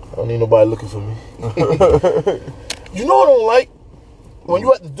 I don't need nobody looking for me. You know what I don't like? when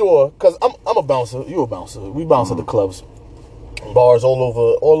you at the door, because I'm a bouncer, you a bouncer. We bounce at the clubs, bars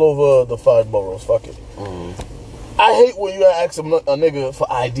all over the 5 boroughs. Fuck it. I hate when you ask a nigga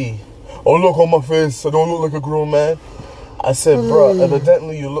for ID. Oh, look on my face, I don't look like a grown man. I said, bro,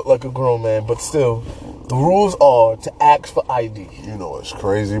 evidently you look like a grown man, but still, the rules are to ask for ID. You know what's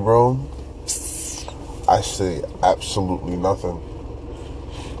crazy, bro? I say absolutely nothing.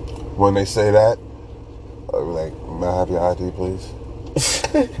 When they say that, I'll be like, may I have your ID, please?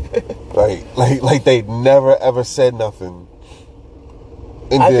 like they never ever said nothing.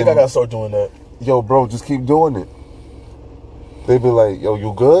 And I think I gotta start doing that. Yo, bro, just keep doing it. They be like, yo,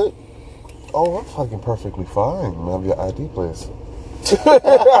 you good? Oh, I'm fucking perfectly fine. May I have your ID, please?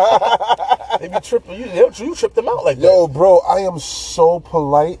 They be tripping. You trip them out like that. Yo, bro, I am so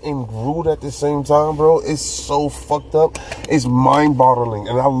polite and rude at the same time, bro. It's so fucked up. It's mind-boggling,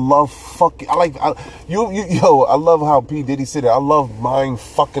 and I love fucking. I love how P Diddy said it. I love mind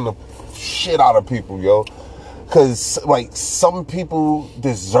fucking the shit out of people, yo. Cause like some people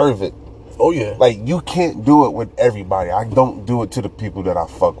deserve it. Oh yeah. Like you can't do it with everybody. I don't do it to the people that I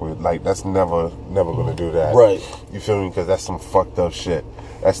fuck with. Like that's never gonna do that. Right. You feel me? Because that's some fucked up shit.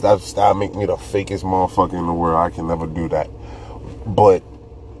 That make me the fakest motherfucker in the world. I can never do that. But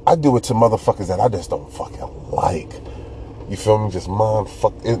I do it to motherfuckers that I just don't fucking like. You feel me? Just mind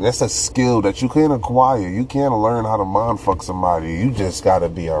fuck. That's a skill that you can acquire. You can't learn how to mind fuck somebody. You just gotta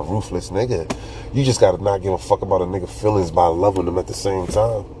be a ruthless nigga. You just gotta not give a fuck about a nigga feelings by loving them at the same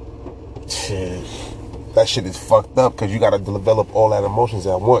time. Shit. That shit is fucked up because you gotta develop all that emotions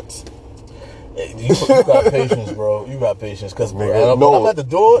at once. You got patience, bro. You got patience. Because when I'm at the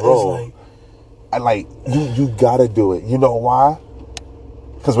door, bro, it's like... You gotta do it. You know why?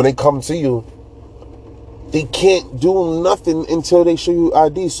 Because when they come to you, they can't do nothing until they show you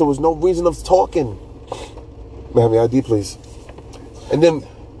ID. So there's no reason of talking. May I have your ID, please? And then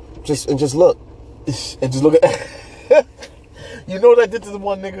just look. And just look at... You know what I did to the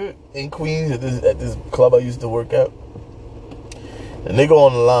one nigga in Queens at this club I used to work at? The nigga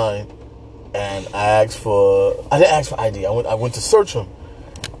on the line, and I didn't ask for ID. I went to search him.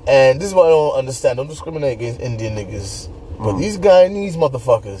 And this is what I don't understand. Don't discriminate against Indian niggas. But these Guyanese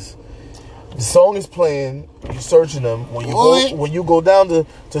motherfuckers, the song is playing, you're searching them. When you go down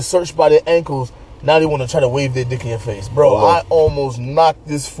to search by their ankles, now they want to try to wave their dick in your face. Bro, I almost knocked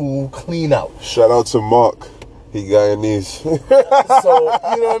this fool clean out. Shout out to Mark. He Guyanese. So,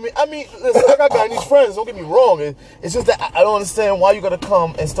 you know what I mean? Listen, I got Guyanese friends, don't get me wrong. It's just that I don't understand why you gotta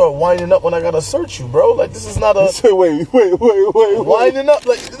come and start winding up when I gotta search you, bro. Like, this is not a... Wait. Winding up,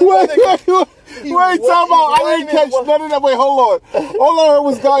 like... Wait, time out. I didn't catch none of that. Wait, hold on. All I heard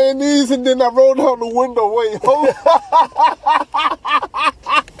was Guyanese, and then I rolled down the window. Wait, hold on.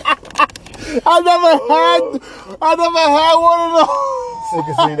 I never had one of those. Sick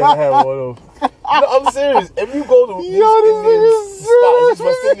of seeing that I had one of those. No, I'm serious. If you go to these Indian spots, these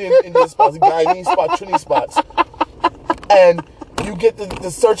West Indian spots, Guyanese spots, Trini spots, and you get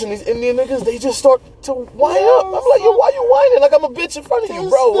the searching these Indian niggas, they just start to wind up. I'm like, yo, why you whining? Like I'm a bitch in front of you,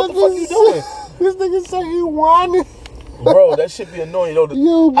 bro. What the fuck you doing? This nigga say he whining. Bro, that shit be annoying.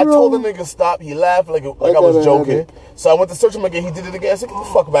 I told the nigga stop. He laughed like I was joking. So I went to search him again. He did it again. I said, get the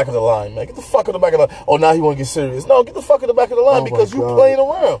fuck back of the line, man. Get the fuck in the back of the line. Oh, now he want to get serious. No, get the fuck in the back of the line because you playing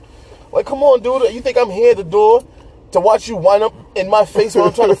around. Like, come on, dude. You think I'm here at the door to watch you wind up in my face when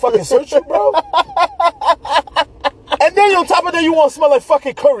I'm trying to fucking search you, bro? And then on top of that, you want to smell like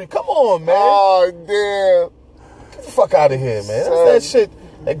fucking curry. Come on, man. Oh, damn. Get the fuck out of here, man. That's that shit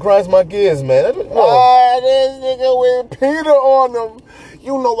that grinds my gears, man. This nigga with Peter on him.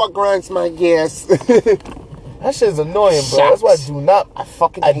 You know what grinds my gears. That shit's annoying, bro. That's why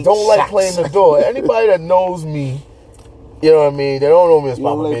I don't like playing the door. Anybody that knows me, you know what I mean? They don't know me as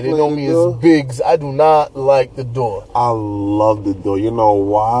Papa Bear. They know me as Biggs. I do not like the door. I love the door. You know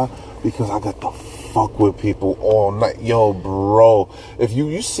why? Because I got to fuck with people all night. Yo, bro. If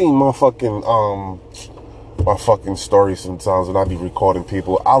you see my fucking stories sometimes when I be recording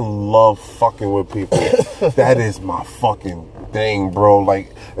people, I love fucking with people. That is my fucking thing, bro.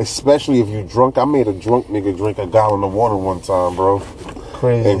 Like, especially if you drunk. I made a drunk nigga drink a gallon of water one time, bro.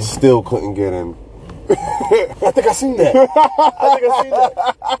 Crazy. And still couldn't get in. I think I seen that.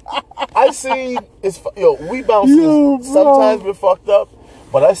 We bouncers, sometimes we're fucked up,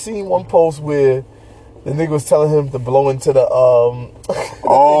 but I seen one post where the nigga was telling him to blow into the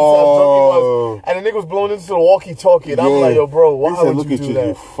and the nigga was blowing into the walkie-talkie, and I'm like, yo, bro, why would you do that?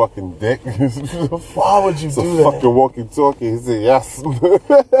 You fucking dick. Why would you do that? It's a fucking walkie-talkie. He said, yes.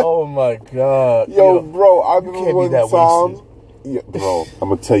 Oh my god. Yo, bro, I remember one that time. wasted. Yeah, bro, I'm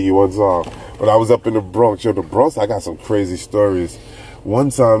gonna tell you one time. When I was up in the Bronx, the Bronx, I got some crazy stories. One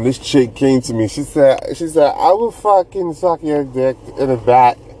time, this chick came to me. She said, I will fucking suck your dick in the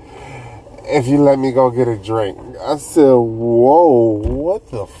back if you let me go get a drink. I said, whoa, what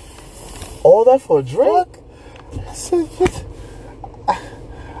the All that for a drink?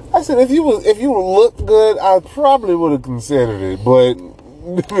 I said, if you look good, I probably would have considered it, but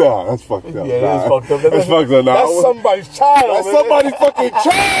nah, that's fucked up. Yeah, nah. that's fucked up. That's fucked up. Nah. That's somebody's child. That's man. somebody's fucking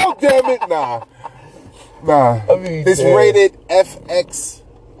child, damn it. Nah. I mean, it's rated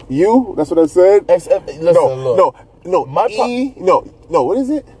FXU. That's what I said. Listen, no. My no. What is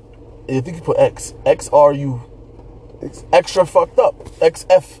it? I think you put X. XRU. Extra fucked up.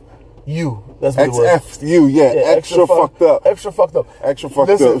 XFU. That's what it was. XFU, yeah. Extra fucked up. Extra fucked up. Extra fucked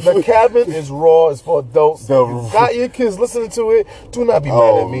Listen, up. The Cabin is raw. It's for adults. You got your kids listening to it. Do not be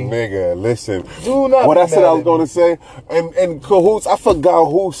mad at me. Oh, nigga, listen. Do not what be I said mad I was going to say, and Cahoots, I forgot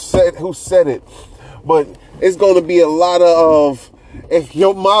who said it, but it's going to be a lot of, if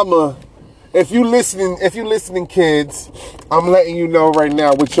your mama, if you listening kids, I'm letting you know right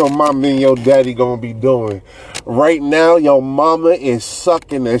now what your mama and your daddy going to be doing. Right now, your mama is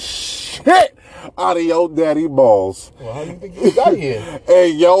sucking the shit out of your daddy balls. Well, how do you think you got here?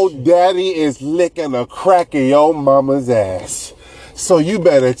 And your daddy is licking a crack in your mama's ass. So you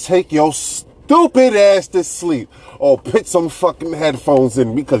better take your stupid ass to sleep or put some fucking headphones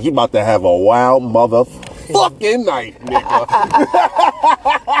in because you about to have a wild motherfucking night, nigga.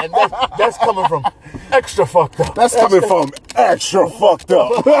 And that's coming from extra fucked up. That's coming from extra fucked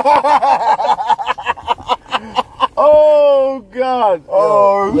up. Oh, God.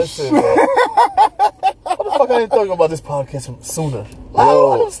 Oh, listen, man. What the fuck I didn't think about this podcast sooner? I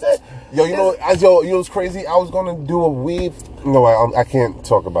don't understand. You know what's crazy? I was gonna do a weave. No, I can't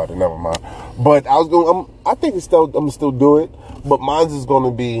talk about it. Never mind. But I was going. I think I'm gonna still do it. But mine's is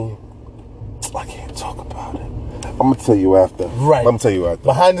gonna be. I can't talk about it. I'm gonna tell you after. Right. I'm gonna tell you after.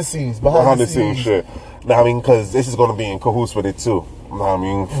 Behind the scenes shit. Now, I mean, because this is gonna be in cahoots with it too. I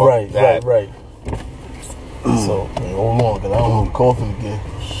mean, fuck that. Right. So, man, hold on, because I don't want to cough again.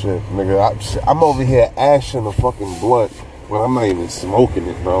 Shit, nigga. I'm over here ashing a fucking blunt when I'm not even smoking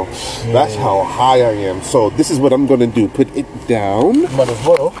it, bro. Shit. That's how high I am. So, this is what I'm going to do. Put it down. Might as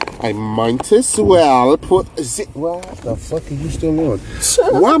well. I might as well put... What the fuck are you still on?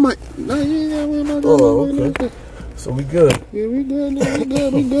 Why am I... Oh, okay. So, we good. Yeah, we good.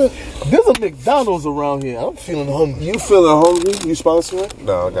 There's a McDonald's around here. I'm feeling hungry. You feeling hungry? You sponsoring?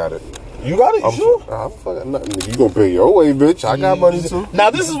 No, I got it. You got it? You sure? I'm fucking nothing. You gonna pay your way, bitch. I got money too. Now,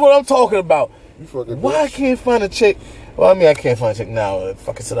 this is what I'm talking about. You fucking why bitch. I can't find a chick? Well, I mean, I can't find a chick now.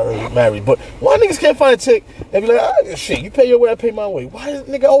 Fucking said I already married. But why niggas can't find a chick and be like, shit, you pay your way, I pay my way. Why does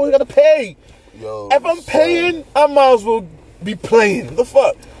nigga always gotta pay? Yo, if I'm paying, I might as well be playing. The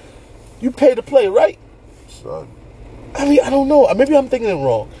fuck? You pay to play, right? Son. I mean, I don't know. Maybe I'm thinking it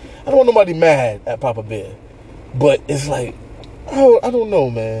wrong. I don't want nobody mad at Papa Bear. But it's like, I don't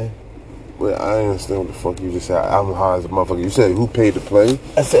know, man. Well, I understand what the fuck you just said. I'm high as a motherfucker. You said who paid to play?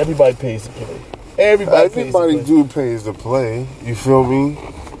 I said everybody pays to play. Everybody pays to play. You feel me?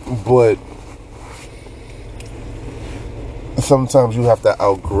 But sometimes you have to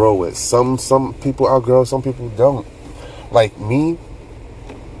outgrow it. Some people outgrow, some people don't. Like me,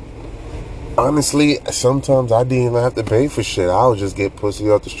 honestly, sometimes I didn't even have to pay for shit. I would just get pussy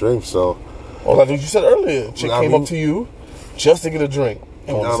off the stream. So, well, like what you said earlier, a chick came up to you just to get a drink.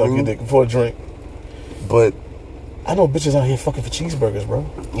 And want to suck your dick for a drink. But I know bitches out here fucking for cheeseburgers, bro.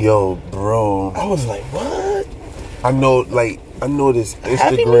 Yo, bro. I was like, what? I know this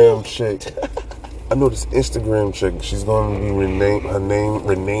Instagram chick. I know this Instagram chick. She's going to be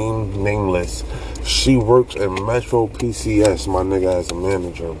renamed nameless. She works at Metro PCS, my nigga, as a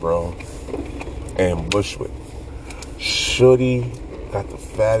manager, bro. And Bushwick. Shorty got the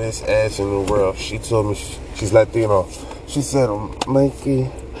fattest ass in the world. She told me she's Latino. She said, Mikey,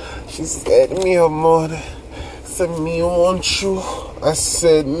 she said to me, her mother, said, me want you. I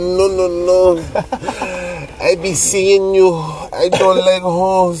said, no. I be seeing you. I don't like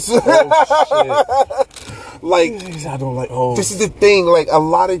hoes. Oh, shit. Like, I don't like hoes. This is the thing. Like, a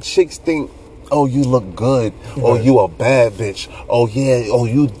lot of chicks think, oh, you look good. Right. Oh, you a bad bitch. Oh, yeah. Oh,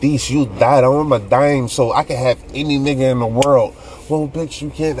 you this, you that. I'm a dime, so I can have any nigga in the world. Well, bitch, you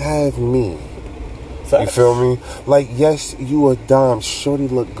can't have me. You feel me? Like, yes, you a dime. Shorty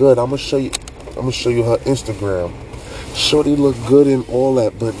look good. I'm gonna show you her Instagram. Shorty look good and all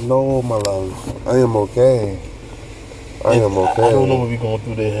that, but no, my love, I am okay. I am okay. I don't know what be going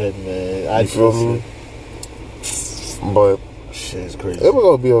through their head, man. You feel me? But shit is crazy. It was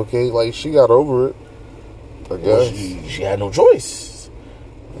gonna be okay. Like, she got over it, I guess. Well, she had no choice.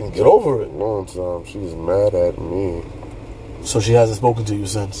 Get over it. Long time. She was mad at me. So she hasn't spoken to you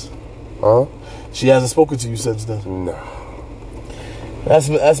since? Huh? She hasn't spoken to you since then? No. That's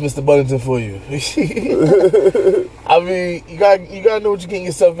Mr. Buddington for you. I mean, you gotta know what you're getting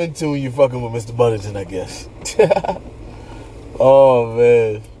yourself into when you're fucking with Mr. Buddington, I guess. Oh,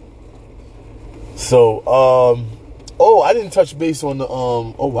 man. So, I didn't touch base on the,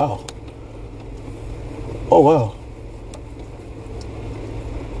 oh, wow. Oh, wow.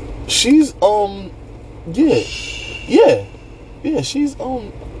 She's, yeah, she's,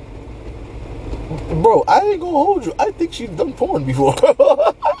 bro, I ain't gonna hold you. I think she's done porn before.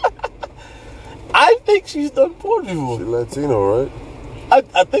 I think she's done porn before. She Latino, right? I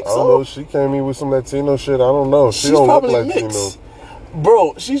think so. I don't know. She came in with some Latino shit. I don't know. She don't look Latino. Mixed.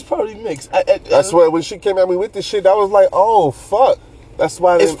 Bro, she's probably mixed. I swear, when she came at me with this shit, I was like, oh, fuck. That's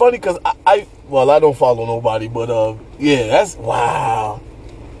why. It's funny because I don't follow nobody, but yeah, that's wow.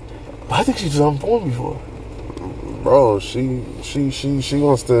 But I think she's done porn before. Bro, she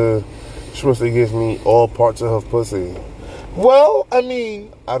wants to give me all parts of her pussy. Well, I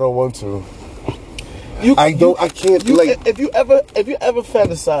mean, I don't want to. I can't. If you ever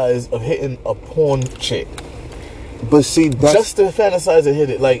fantasize of hitting a porn chick, but see, that's, just to fantasize and hit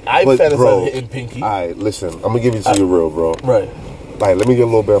it, like I fantasize of hitting Pinky. All right, listen, I'm gonna give it to you real, bro. Right. Like, let me get a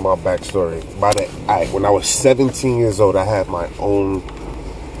little bit of my backstory. When I was 17 years old, I had my own.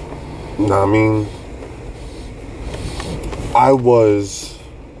 You know what I mean? I was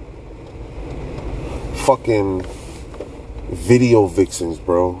fucking video vixens,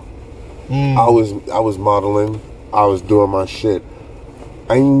 bro. I was modeling. I was doing my shit.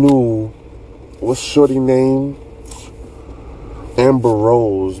 I knew what's shorty name? Amber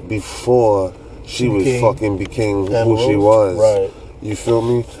Rose before she became who she was. Right. You feel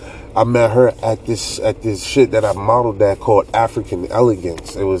me? I met her at this shit that I modeled at called African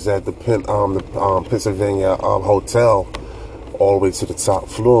Elegance. It was at the Pennsylvania hotel, all the way to the top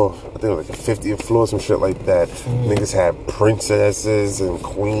floor. I think it was like the 50th floor, some shit like that. Niggas had princesses and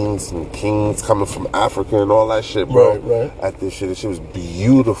queens and kings coming from Africa and all that shit, bro. Right. At this shit, this shit was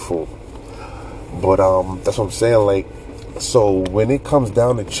beautiful. But that's what I'm saying. Like, so when it comes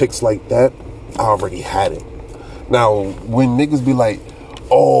down to chicks like that, I already had it. Now, when niggas be like,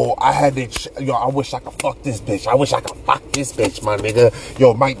 oh, I had that yo, I wish I could fuck this bitch. I wish I could fuck this bitch, my nigga.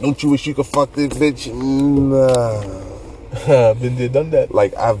 Yo, Mike, don't you wish you could fuck this bitch? Nah. Been there, done that.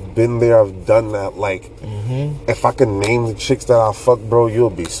 Like, I've been there, I've done that. Like, if I could name the chicks that I fuck, bro, you'll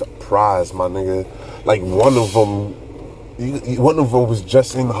be surprised, my nigga. Like, one of them was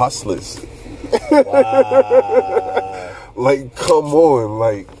just in Hustlers. Wow. Like, come on,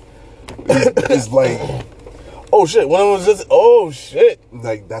 like, it's like, oh shit, one of them was just, oh shit.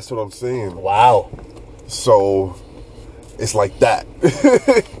 like, that's what I'm saying. Wow. So, it's like that.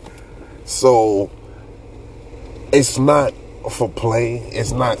 So, it's not for play.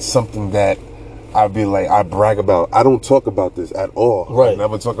 It's not something that I'd be like, I brag about. I don't talk about this at all. Right. I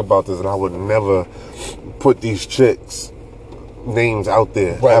never talk about this, and I would never put these chicks' names out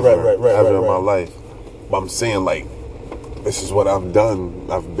there ever in my life. But I'm saying, like, this is what I've done.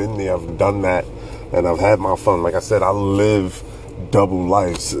 I've been there. I've done that, and I've had my fun. Like I said, I live double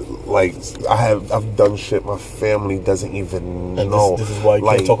lives. Like, I've done shit my family doesn't even know. This is why you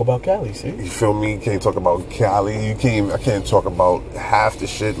can't talk about Cali, see? You feel me? You can't talk about Cali. I can't talk about half the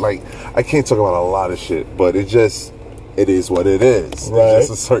shit. Like, I can't talk about a lot of shit, but it is what it is. Right. It's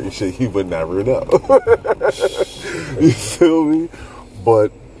just a certain shit you would never know. You feel me?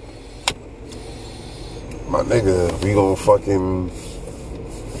 But my nigga, we gon' fucking,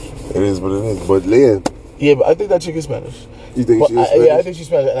 it is what it is. But yeah, but I think that chick is Spanish. You think she's Spanish? Yeah, I think she's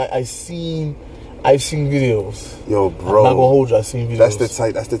Spanish. And I've seen videos. Yo, bro, I'm not gonna hold you. I've seen videos.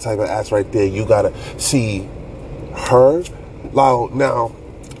 That's the type of ass right there. You gotta see her. Now,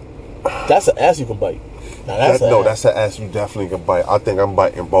 that's an ass you can bite. Now, that's an ass you definitely can bite. I think I'm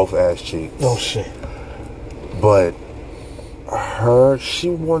biting both ass cheeks. Oh shit. But her, she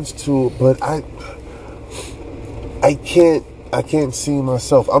wants to, but I can't see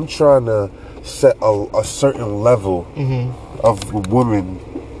myself. I'm trying to set a certain level of women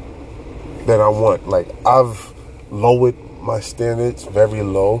that I want. Like, I've lowered my standards very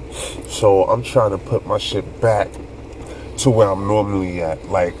low, so I'm trying to put my shit back to where I'm normally at.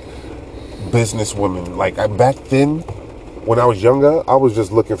 Like, business women. Like, back then, when I was younger, I was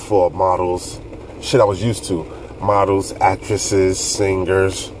just looking for models. Shit I was used to. Models, actresses,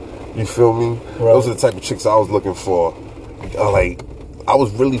 singers. You feel me? Right. Those are the type of chicks I was looking for. Like, I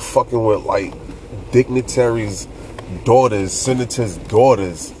was really fucking with, like, dignitaries' daughters, senators'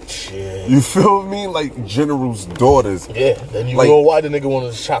 daughters. Shit. man. You feel me? Like generals' daughters. Yeah, then you Like- know why the nigga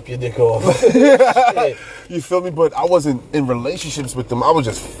want to chop your dick off. Shit. You feel me? But I wasn't in relationships with them. I was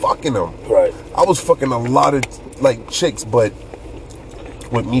just fucking them. Right. I was fucking a lot of like chicks, but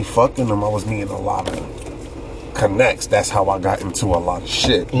with me fucking them, I was meeting a lot of connects. That's how I got into a lot of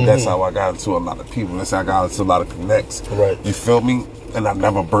shit. That's how I got into a lot of people. That's how I got into a lot of connects. Right. You feel me? And I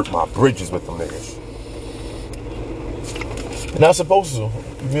never burnt my bridges with them niggas. You're not supposed to.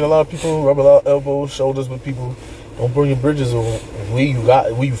 You meet a lot of people, rub a lot of elbows, shoulders with people. Don't burn your bridges or where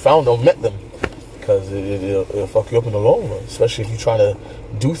you found them, met them. Because it'll fuck you up in the long run. Especially if you're trying to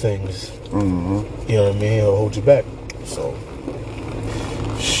do things. You know what I mean? It'll hold you back. So,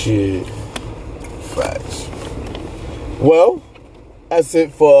 shit. Facts. Well, that's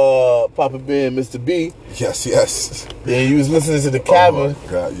it for Papa B and Mr. B. Yes, yes. Yeah, you was listening to The Cabin. Oh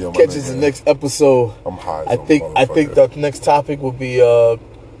my God, yo, my Catch us nigga. the next episode. I'm high. I think the next topic will be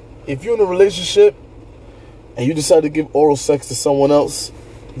if you're in a relationship and you decide to give oral sex to someone else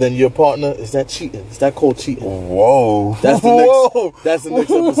than your partner, is that cheating? Is that called cheating? Whoa. That's the next. That's the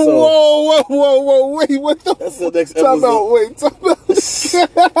next episode. Whoa. Wait, what the That's the next Time episode. out, wait.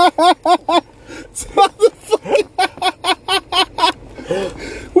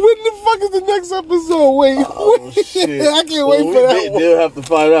 When the fuck is the next episode? Wait, Oh, wait. shit. I can't wait for that one. They'll have to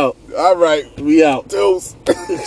find out. All right. We out. Deuce.